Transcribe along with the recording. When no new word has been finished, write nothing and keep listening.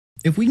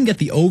if we can get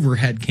the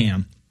overhead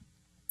cam,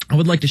 I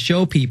would like to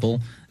show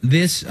people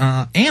this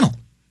annal.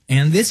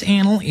 And this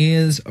annal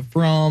is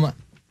from,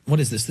 what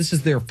is this? This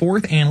is their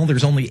 4th annal.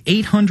 There's only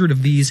 800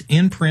 of these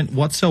in print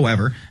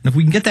whatsoever. And if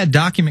we can get that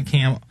document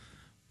cam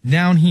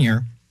down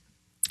here,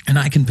 and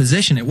I can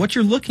position it, what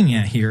you're looking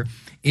at here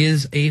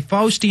is a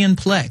Faustian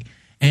play.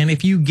 And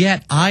if you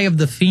get Eye of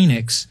the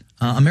Phoenix,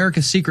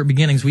 America's Secret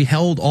Beginnings, we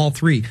held all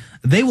 3.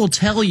 They will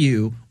tell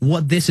you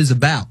what this is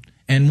about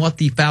and what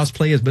the Faust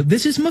play is. But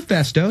this is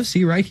Mephisto,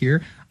 see right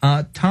here.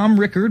 Tom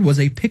Rickard was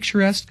a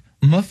picturesque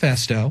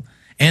Mephisto.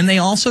 And they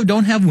also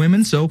don't have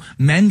women, so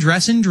men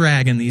dress in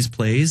drag in these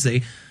plays.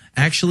 They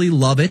actually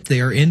love it. They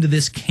are into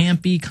this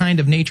campy kind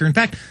of nature. In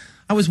fact,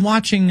 I was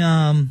watching,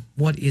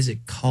 what is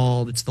it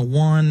called? It's the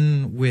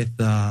one with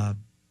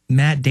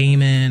Matt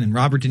Damon and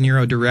Robert De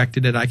Niro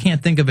directed it. I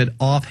can't think of it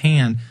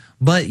offhand.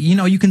 But, you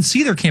know, you can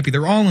see they're campy.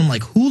 They're all in,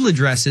 like, hula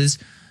dresses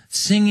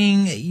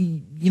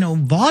singing, you know,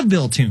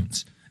 vaudeville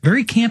tunes.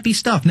 Very campy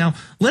stuff. Now,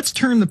 let's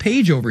turn the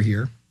page over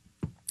here,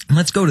 and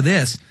let's go to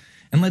this,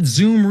 and let's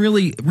zoom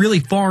really, really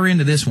far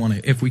into this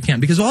one if we can.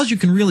 Because all you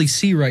can really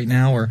see right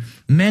now are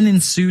men in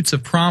suits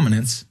of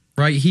prominence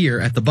right here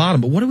at the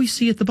bottom. But what do we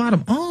see at the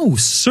bottom? Oh,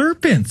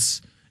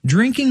 serpents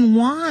drinking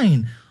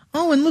wine.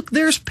 Oh, and look,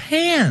 there's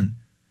Pan,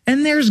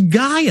 and there's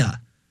Gaia,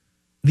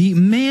 the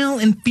male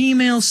and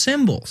female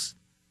symbols.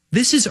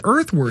 This is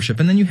earth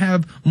worship. And then you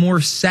have more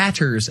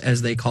satyrs,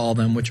 as they call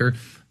them, which are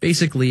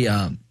basically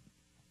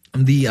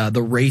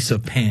the race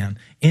of Pan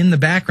in the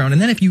background. And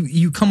then if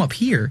you come up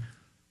here,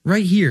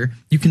 right here,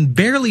 you can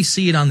barely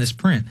see it on this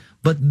print,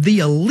 but the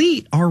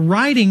elite are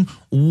riding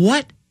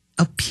what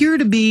appear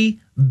to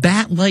be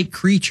bat-like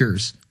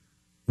creatures.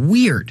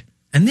 Weird.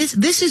 And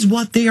this is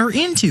what they are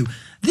into.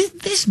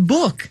 This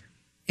book,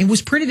 it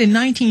was printed in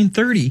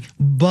 1930,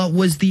 but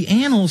was the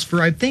annals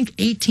for, I think,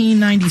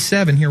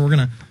 1897. Here, we're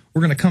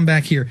gonna come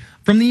back here.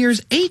 From the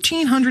years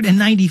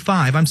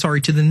 1895,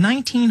 to the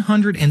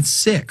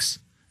 1906.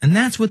 And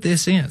that's what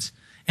this is.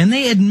 And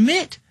they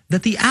admit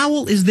that the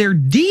owl is their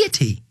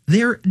deity.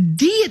 Their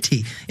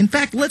deity. In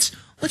fact, let's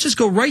just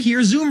go right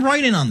here, zoom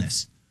right in on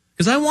this.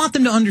 Because I want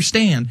them to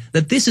understand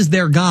that this is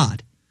their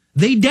God.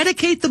 They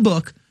dedicate the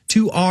book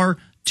to our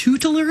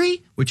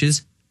tutelary, which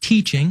is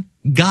teaching,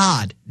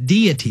 God,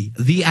 deity,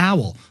 the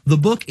owl. The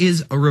book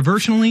is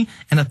reversionally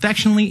and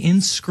affectionately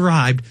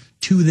inscribed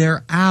to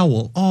their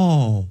owl.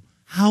 Oh,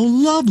 how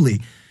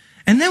lovely.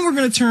 And then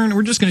we're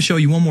just going to show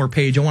you one more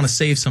page. I want to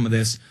save some of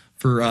this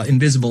for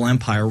Invisible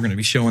Empire. We're going to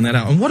be showing that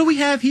out. And what do we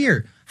have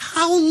here?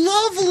 How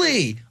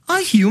lovely! A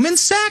human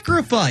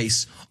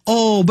sacrifice.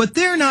 Oh, but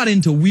they're not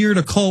into weird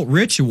occult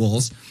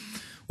rituals.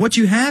 What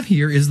you have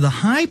here is the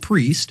high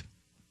priest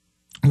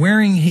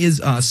wearing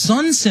his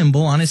sun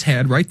symbol on his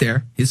head, right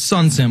there, his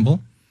sun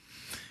symbol,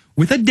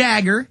 with a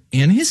dagger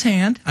in his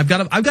hand. I've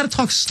got to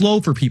talk slow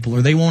for people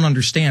or they won't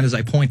understand as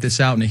I point this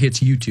out and it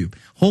hits YouTube.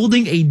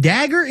 Holding a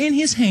dagger in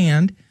his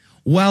hand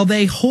while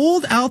they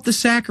hold out the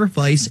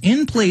sacrifice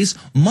in place,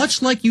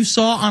 much like you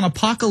saw on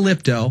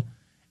Apocalypto,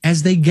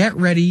 as they get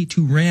ready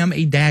to ram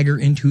a dagger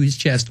into his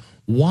chest.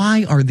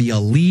 Why are the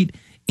elite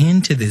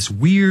into this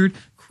weird,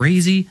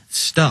 crazy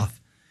stuff?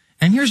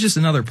 And here's just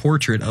another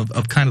portrait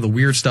of kind of the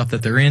weird stuff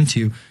that they're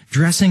into,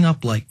 dressing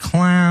up like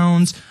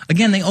clowns.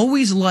 Again, they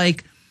always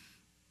like,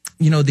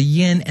 the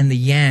yin and the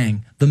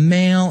yang, the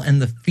male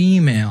and the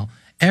female.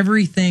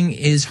 Everything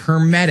is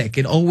hermetic.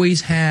 It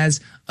always has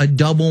a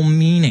double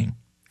meaning.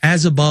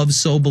 As above,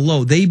 so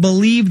below. They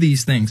believe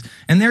these things.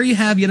 And there you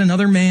have yet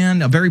another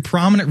man, a very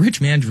prominent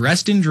rich man,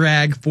 dressed in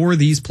drag for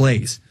these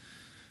plays.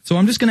 So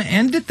I'm just going to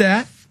end at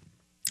that.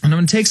 And I'm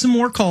going to take some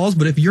more calls,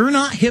 but if you're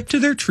not hip to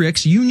their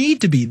tricks, you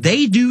need to be.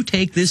 They do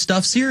take this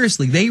stuff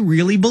seriously. They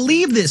really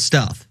believe this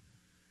stuff.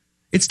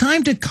 It's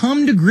time to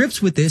come to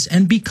grips with this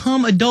and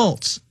become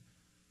adults.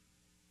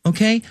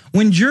 Okay?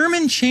 When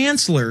German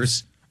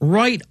chancellors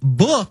write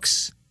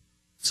books,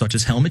 such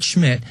as Helmut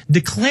Schmidt,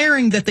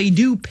 declaring that they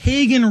do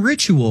pagan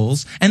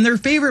rituals, and their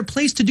favorite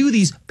place to do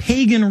these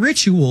pagan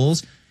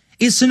rituals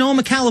is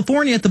Sonoma,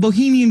 California at the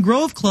Bohemian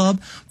Grove Club,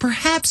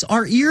 perhaps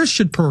our ears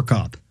should perk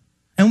up.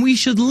 And we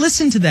should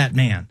listen to that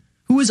man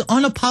who is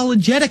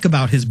unapologetic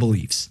about his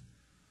beliefs.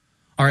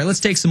 All right, let's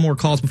take some more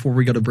calls before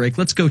we go to break.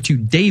 Let's go to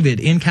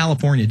David in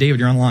California. David,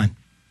 you're on the line.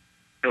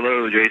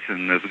 Hello,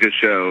 Jason. That's a good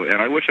show. And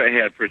I wish I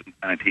had Prison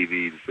Time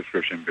TV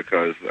subscription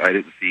because I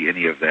didn't see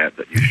any of that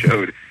you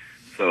showed.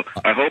 So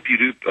I hope you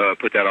do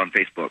put that on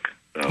Facebook.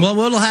 Well,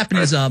 what will happen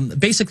is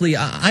basically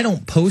I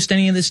don't post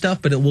any of this stuff,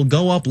 but it will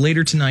go up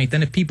later tonight.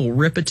 Then if people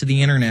rip it to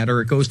the internet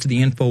or it goes to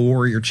the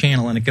Infowarrior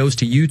channel and it goes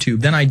to YouTube,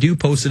 then I do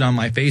post it on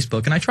my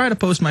Facebook. And I try to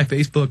post my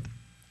Facebook,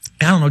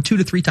 2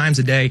 to 3 times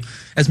a day,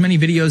 as many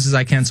videos as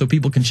I can so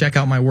people can check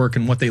out my work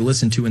and what they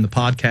listen to in the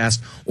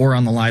podcast or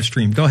on the live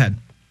stream. Go ahead.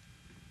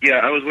 Yeah,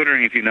 I was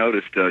wondering if you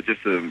noticed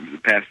just the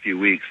past few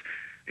weeks,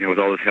 with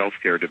all this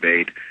healthcare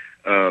debate,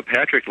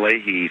 Patrick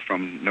Leahy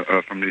from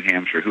New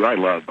Hampshire, who I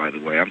love, by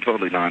the way. I'm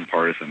totally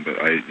nonpartisan, but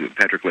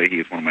Patrick Leahy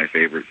is one of my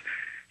favorites.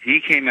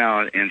 He came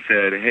out and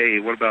said, hey,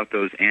 what about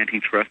those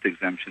antitrust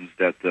exemptions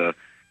that the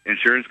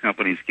insurance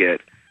companies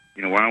get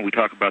Why don't we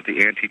talk about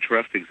the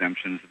antitrust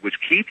exemptions, which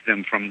keep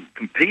them from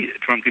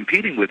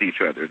competing with each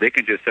other? They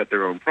can just set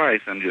their own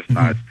price and just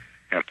not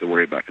have to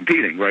worry about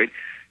competing, right?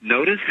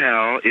 Notice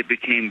how it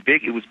became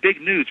big. It was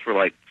big news for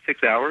like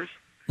 6 hours,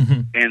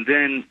 and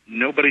then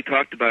nobody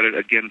talked about it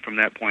again from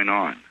that point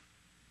on.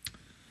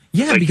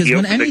 Yeah, because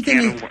when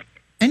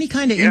any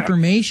kind of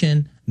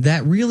information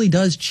that really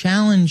does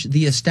challenge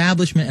the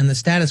establishment and the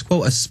status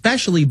quo,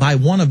 especially by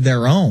one of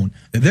their own,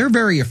 they're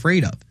very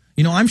afraid of.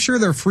 I'm sure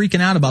they're freaking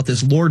out about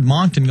this Lord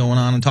Monckton going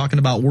on and talking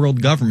about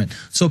world government.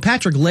 So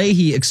Patrick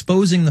Leahy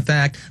exposing the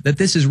fact that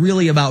this is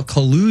really about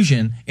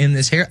collusion in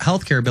this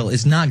healthcare bill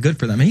is not good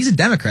for them. And he's a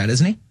Democrat,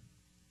 isn't he?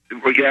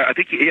 Well, yeah, I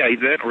think he's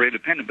that or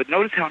independent. But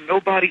notice how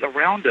nobody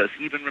around us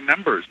even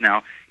remembers.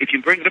 Now, if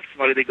you bring it up to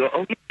somebody, they go,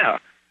 "Oh yeah."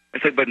 I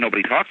said, but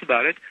nobody talks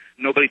about it.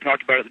 Nobody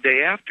talked about it the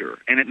day after,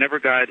 and it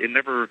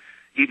never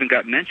even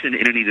got mentioned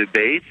in any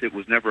debates. It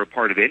was never a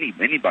part of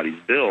anybody's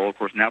bill. Of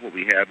course, now what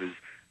we have is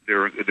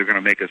they're going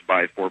to make us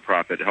buy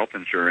for-profit health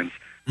insurance.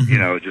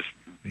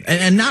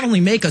 And not only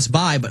make us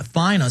buy, but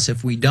fine us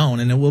if we don't,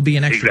 and it will be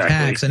an extra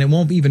tax, and it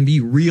won't even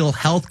be real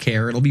health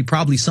care. It'll be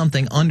probably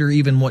something under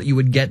even what you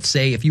would get,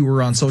 say, if you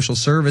were on social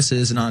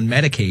services and on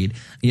Medicaid,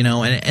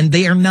 and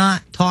they are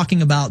not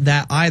talking about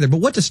that either. But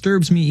what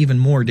disturbs me even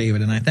more,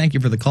 David, and I thank you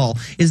for the call,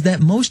 is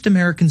that most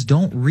Americans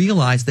don't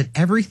realize that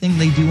everything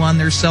they do on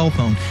their cell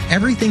phone,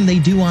 everything they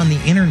do on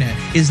the internet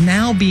is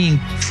now being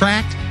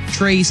tracked,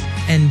 traced,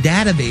 and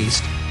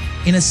databased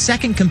in a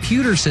second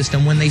computer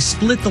system when they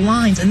split the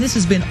lines. And this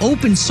has been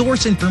open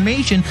source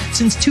information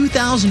since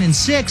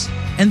 2006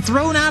 and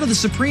thrown out of the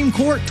Supreme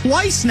Court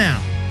twice now.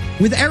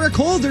 With Eric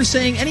Holder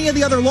saying any of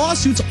the other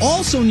lawsuits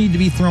also need to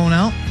be thrown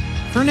out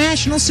for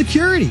national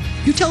security.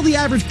 You tell the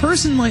average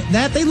person like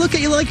that, they look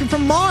at you like you're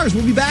from Mars.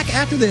 We'll be back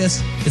after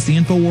this. It's the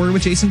Infowarrior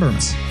with Jason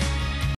Bermas.